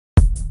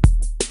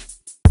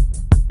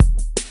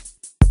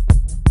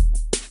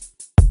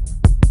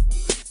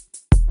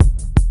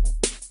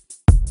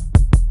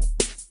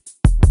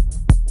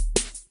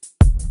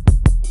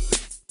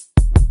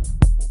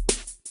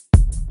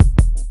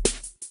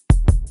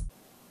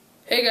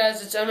Hey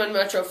guys, it's MN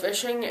Metro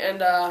Fishing, and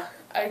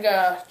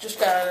just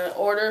got an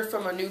order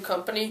from a new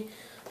company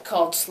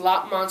called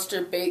Slop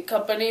Monster Bait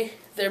Company.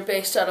 They're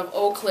based out of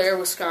Eau Claire,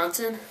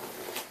 Wisconsin.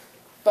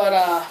 But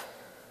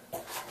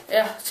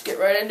yeah, let's get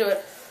right into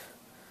it.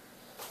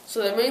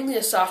 So they're mainly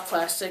a soft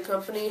plastic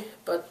company,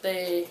 but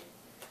they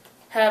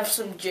have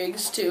some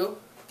jigs too,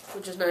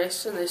 which is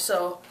nice, and they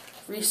sell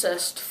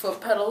recessed foot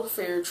pedal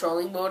for your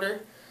trolling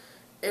motor,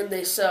 and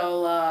they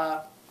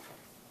sell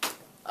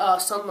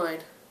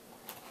sunline.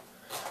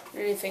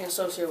 Anything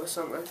associated with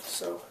sunlight.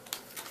 So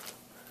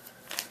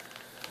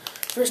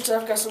first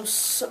I've got some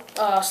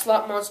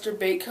Slop Monster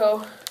Bait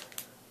Co.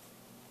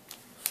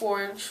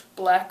 4-inch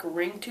black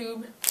ring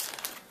tube.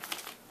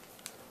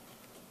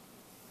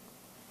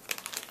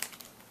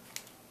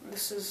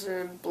 This is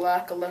in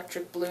black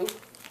electric blue.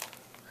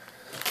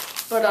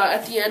 But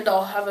at the end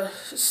I'll have a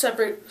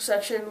separate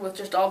section with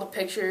just all the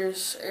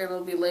pictures, and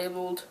it'll be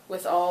labeled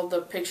with all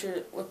the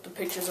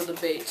pictures of the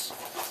baits.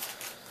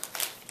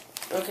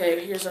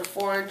 Okay, here's a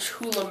 4-inch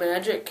Hula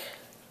Magic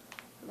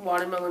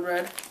watermelon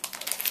red.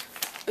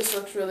 This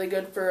looks really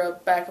good for a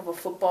back of a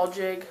football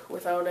jig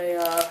without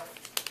a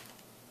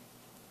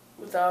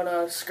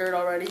skirt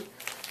already,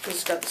 because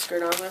it's got the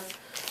skirt on there.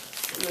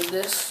 And then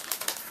this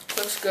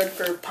looks good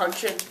for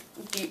punching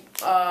deep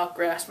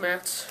grass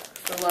mats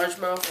for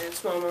largemouth and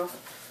smallmouth.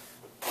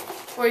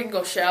 Or you can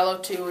go shallow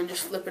too and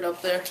just flip it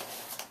up there,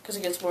 because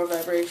it gets more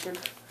vibration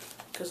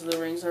because of the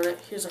rings on it.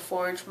 Here's a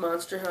 4-inch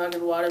Monster Hog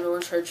and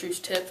watermelon chartreuse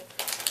tip.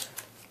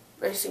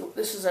 Nice thing,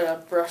 this is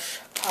a brush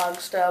hog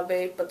style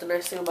bait, but the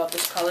nice thing about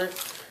this color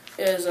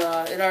is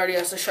it already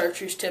has a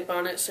chartreuse tip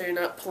on it, so you're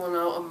not pulling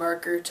out a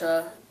marker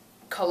to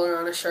color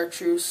on a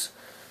chartreuse.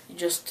 You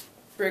just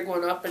rig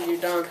one up and you're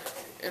done,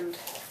 and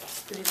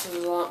produces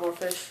a lot more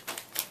fish.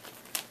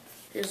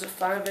 Here's a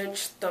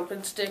 5-inch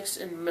Thumping Sticks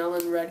in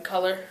melon red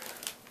color.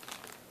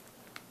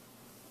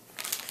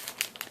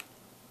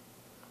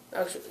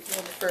 Actually,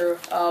 for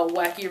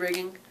wacky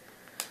rigging,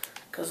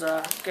 because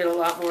get a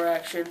lot more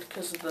action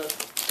because of the.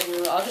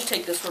 I'll just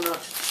take this one out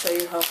just to show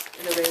you how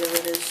innovative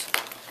it is.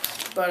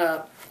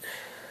 But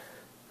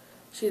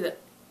see the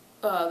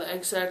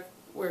egg sac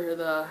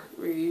where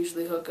you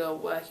usually hook a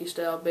wacky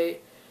style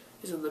bait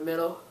is in the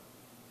middle,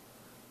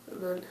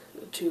 and then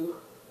the two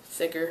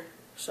thicker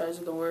sides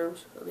of the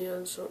worms on the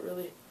end, so it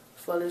really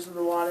flutters in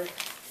the water.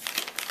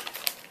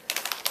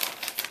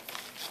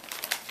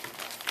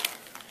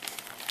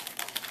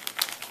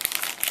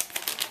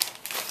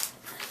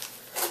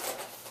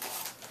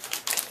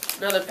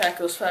 Another pack of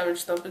those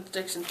 5-inch Thumping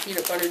Sticks in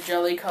peanut butter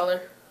jelly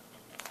color.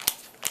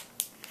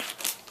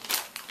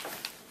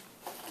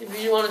 If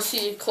you want to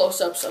see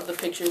close-ups of the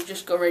pictures,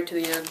 just go right to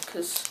the end,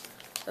 because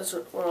that's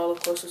what all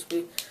the close-ups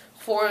be.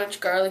 4-inch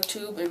garlic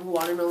tube in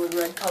watermelon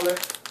red color.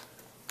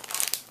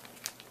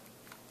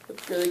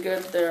 Look really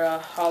good. They're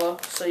hollow,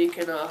 so you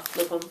can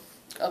flip them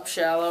up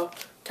shallow.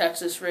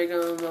 Texas rig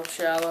them up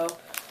shallow.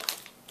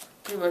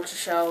 Pretty much a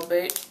shallow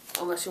bait,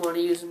 unless you want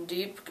to use them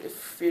deep,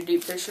 if you're a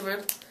deep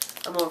fisherman.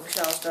 I'm more of a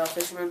shallow style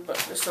fisherman, but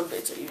there's some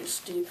baits that use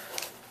deep.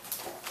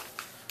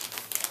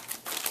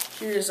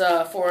 Here's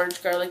a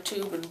 4-inch garlic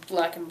tube in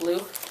black and blue.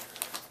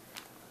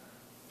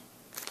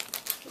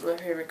 One of my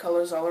favorite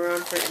colors all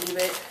around for any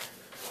bait.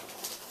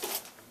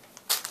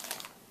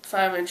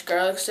 5-inch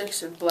garlic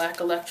sticks in black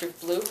electric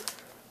blue.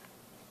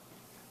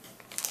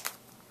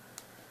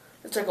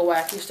 It's like a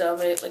wacky style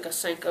bait, like a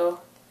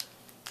Senko.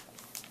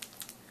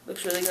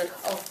 Looks really good.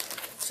 Oh,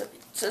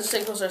 since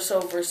Senkos are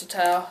so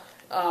versatile,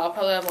 I'll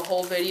probably have a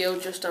whole video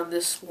just on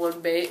this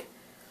one bait.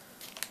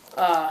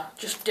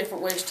 Just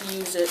different ways to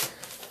use it,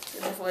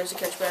 and different ways to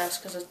catch bass,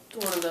 because it's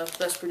one of the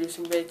best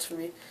producing baits for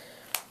me.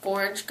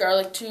 4-inch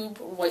garlic tube,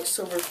 white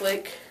silver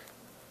flake.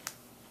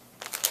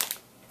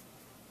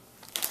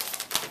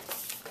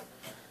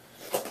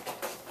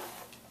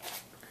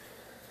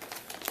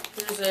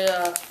 Here's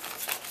a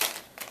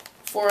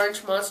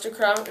 4-inch monster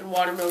kraut in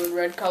watermelon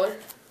red color.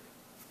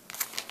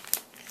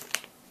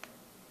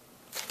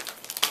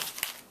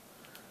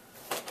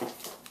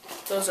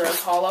 Those are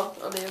hollow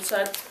on the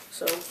inside,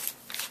 so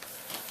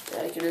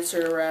yeah, you can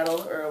insert a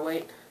rattle or a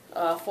weight.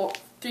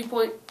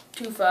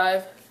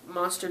 3.25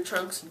 monster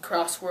chunks in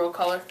cross swirl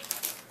color.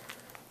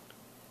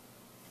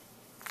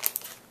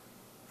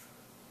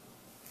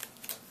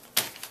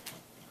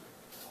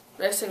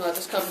 Nice thing about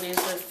this company is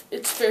that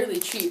it's fairly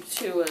cheap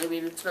too. I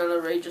mean, it's not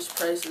outrageous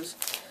prices.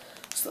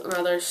 So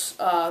this is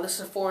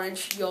a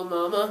 4-inch Yo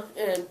Mama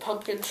and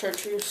pumpkin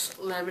chartreuse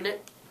laminate.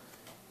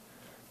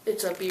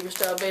 It's a beaver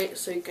style bait,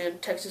 so you can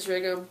Texas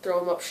rig them,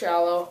 throw them up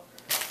shallow.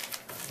 You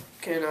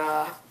can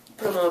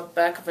put them on the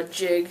back of a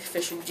jig,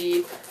 fishing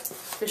deep.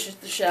 Fish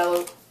the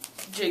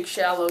jig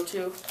shallow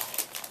too.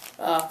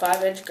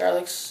 5-inch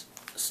garlic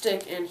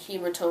stick in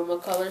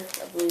hematoma color.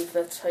 I believe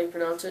that's how you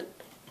pronounce it.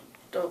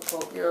 Don't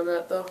quote me on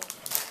that though.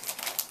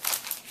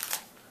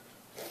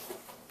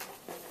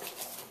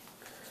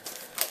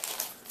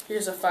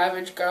 Here's a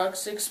 5-inch garlic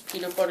sticks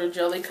peanut butter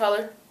jelly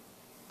color.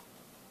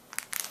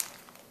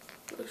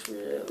 Looks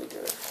really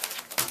good.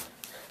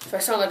 If I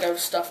sound like I have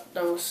stuffed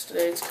nose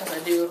today, it's because I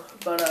do.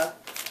 But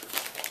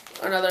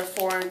Another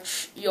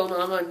 4-inch Yo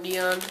Mama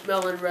neon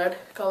melon red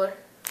color.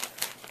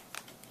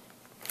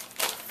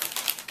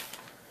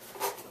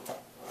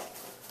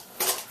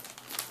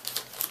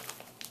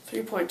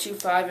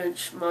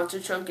 .25-inch monster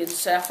chunk in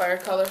sapphire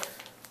color.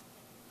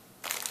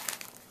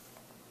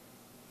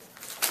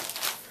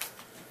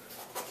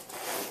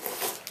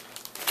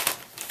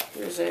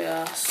 Here's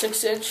a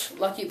 6-inch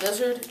Lucky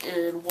Lizard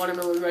in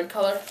watermelon red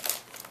color.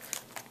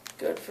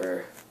 Good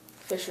for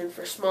fishing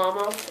for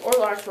smallmouth or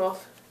largemouth.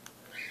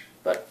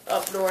 But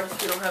up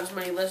north, you don't have as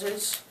many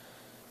lizards.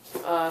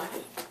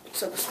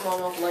 Except the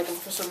smallmouth like them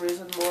for some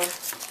reason more.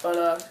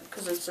 But,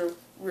 because it's a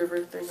river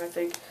thing, I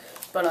think.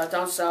 But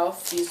down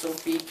south, these will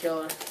be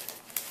killer.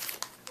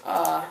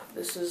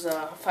 This is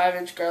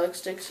 5-inch garlic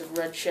sticks in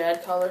red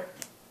shad color.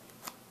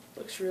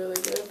 Looks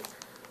really good.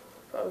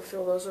 Probably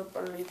fill those up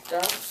underneath the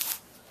docks.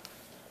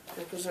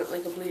 Represent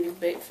like a bleeding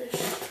bait fish.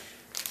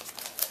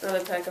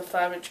 Another pack of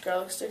 5-inch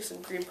garlic sticks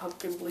in green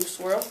pumpkin blue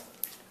swirl.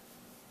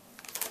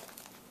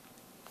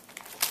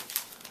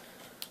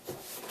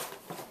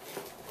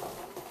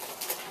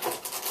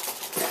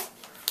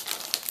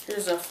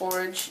 Here's a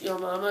 4-inch Yo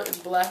Mama in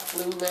black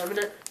blue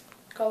laminate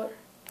color.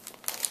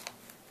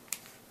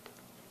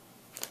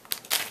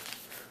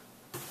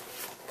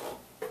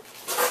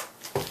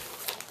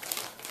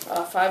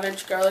 Uh,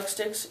 5-inch garlic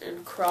sticks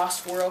in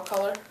cross swirl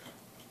color.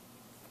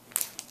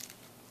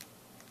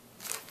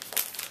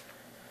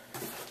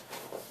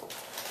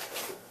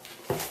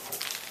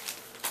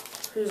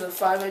 Here's a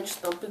 5-inch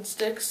thumping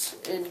sticks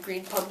in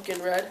green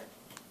pumpkin red.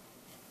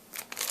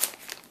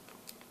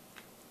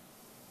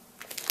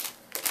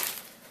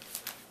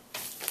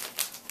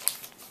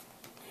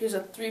 Here's a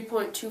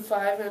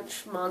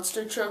 3.25-inch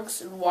monster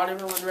chunks in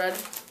watermelon red.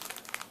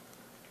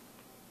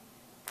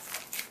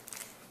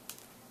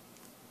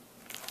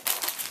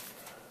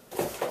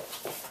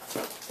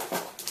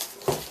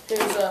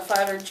 Here's a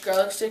 5-inch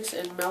garlic sticks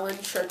in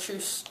melon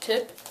chartreuse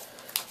tip.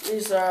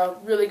 These are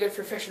really good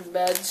for fishing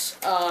beds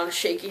on a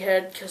shaky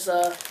head because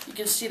you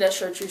can see that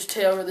chartreuse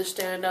tail really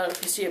stand out.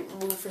 If you see it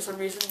move for some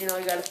reason, you know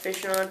you got a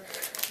fish on. And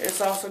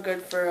it's also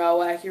good for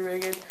wacky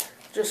rigging,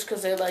 just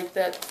because they like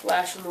that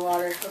flash in the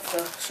water of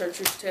the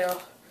chartreuse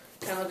tail.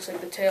 Kind of looks like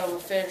the tail of a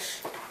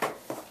fish.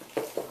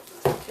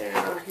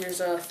 And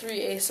here's a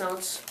 3/8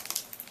 ounce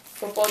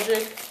football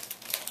jig.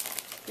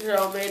 These are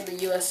all made in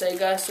the USA,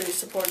 guys, so you're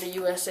supporting a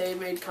USA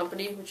made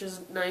company, which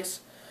is nice.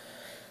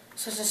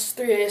 So this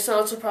 3/8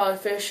 ounce will probably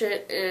fish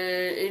it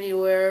in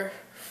anywhere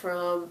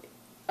from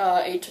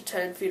 8 to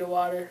 10 feet of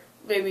water.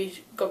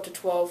 Maybe go up to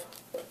 12.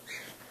 But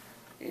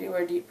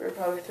anywhere deeper,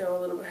 probably throw a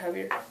little bit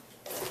heavier.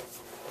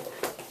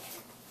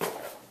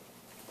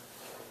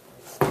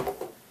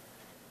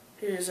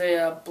 Here's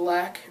a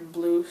black and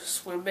blue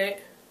swim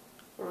bait.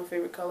 One of my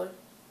favorite color.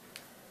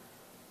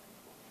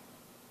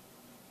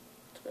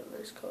 It's got a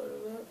nice color to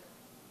that.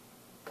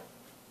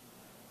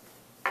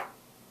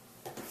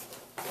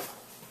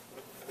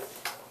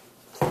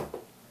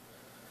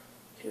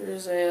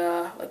 Here's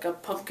a like a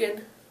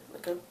pumpkin,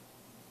 like a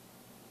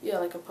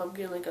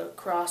pumpkin, like a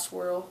cross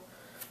swirl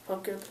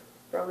pumpkin,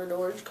 brown and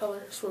orange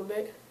color swim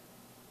bait.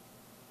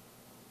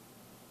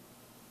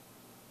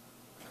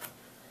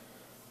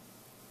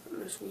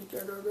 There's weed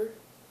gun on there.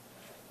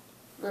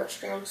 Not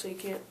strong, so you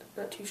can't.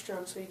 Not too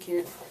strong, so you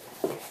can't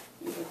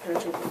even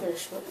penetrate the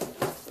fish. But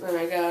then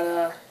I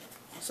got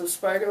some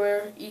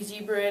spiderware,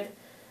 easy braid,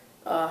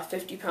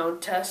 50-pound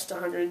test,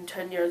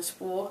 110-yard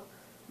spool.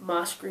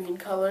 Moss green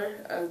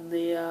color, and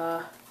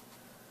the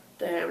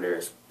diameter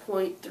is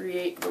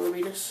 0.38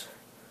 millimeters.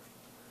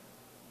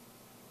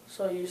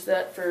 So I'll use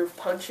that for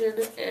punching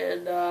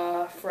and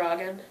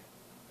frogging.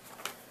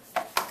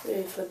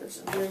 Maybe flipping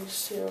some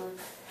drinks too, and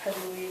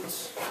heavy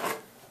weeds.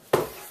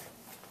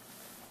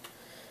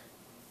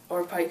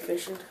 Or pike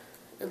fishing.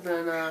 And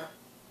then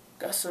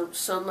got some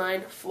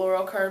Sunline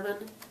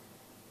fluorocarbon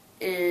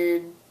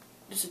in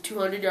just a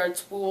 200-yard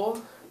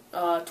spool,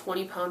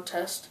 20-pound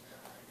test.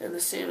 And the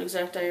same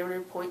exact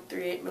diameter,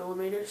 0.38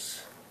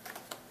 millimeters.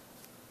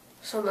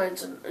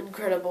 Sunline's an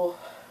incredible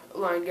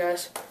line,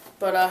 guys.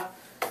 But,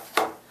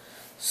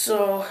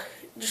 so,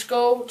 just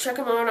go check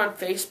them out on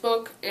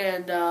Facebook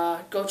and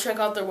go check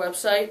out their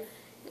website.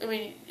 I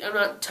mean, I'm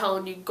not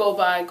telling you go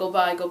buy.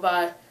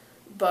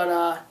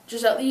 But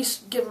just at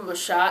least give them a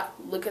shot.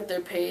 Look at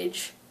their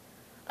page.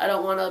 I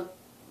don't want to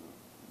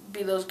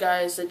be those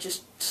guys that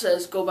just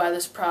says go buy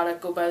this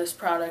product, go buy this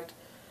product.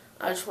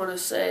 I just want to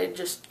say,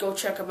 just go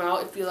check them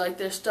out. If you like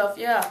their stuff,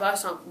 yeah, buy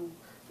something.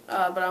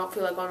 But I don't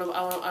feel like I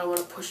don't want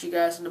to push you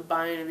guys into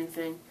buying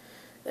anything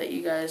that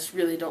you guys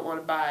really don't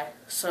want to buy.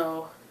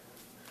 So,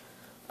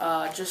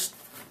 just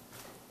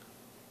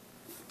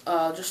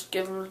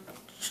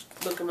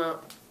look them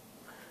out,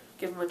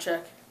 give them a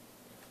check.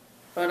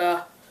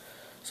 But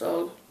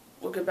so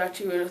we'll get back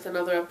to you with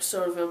another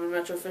episode of Illinois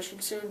Metro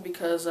Fishing soon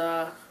because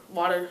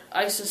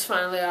ice is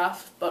finally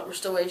off, but we're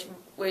still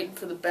waiting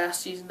for the bass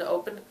season to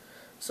open.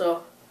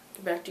 So,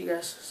 get back to you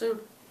guys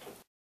soon.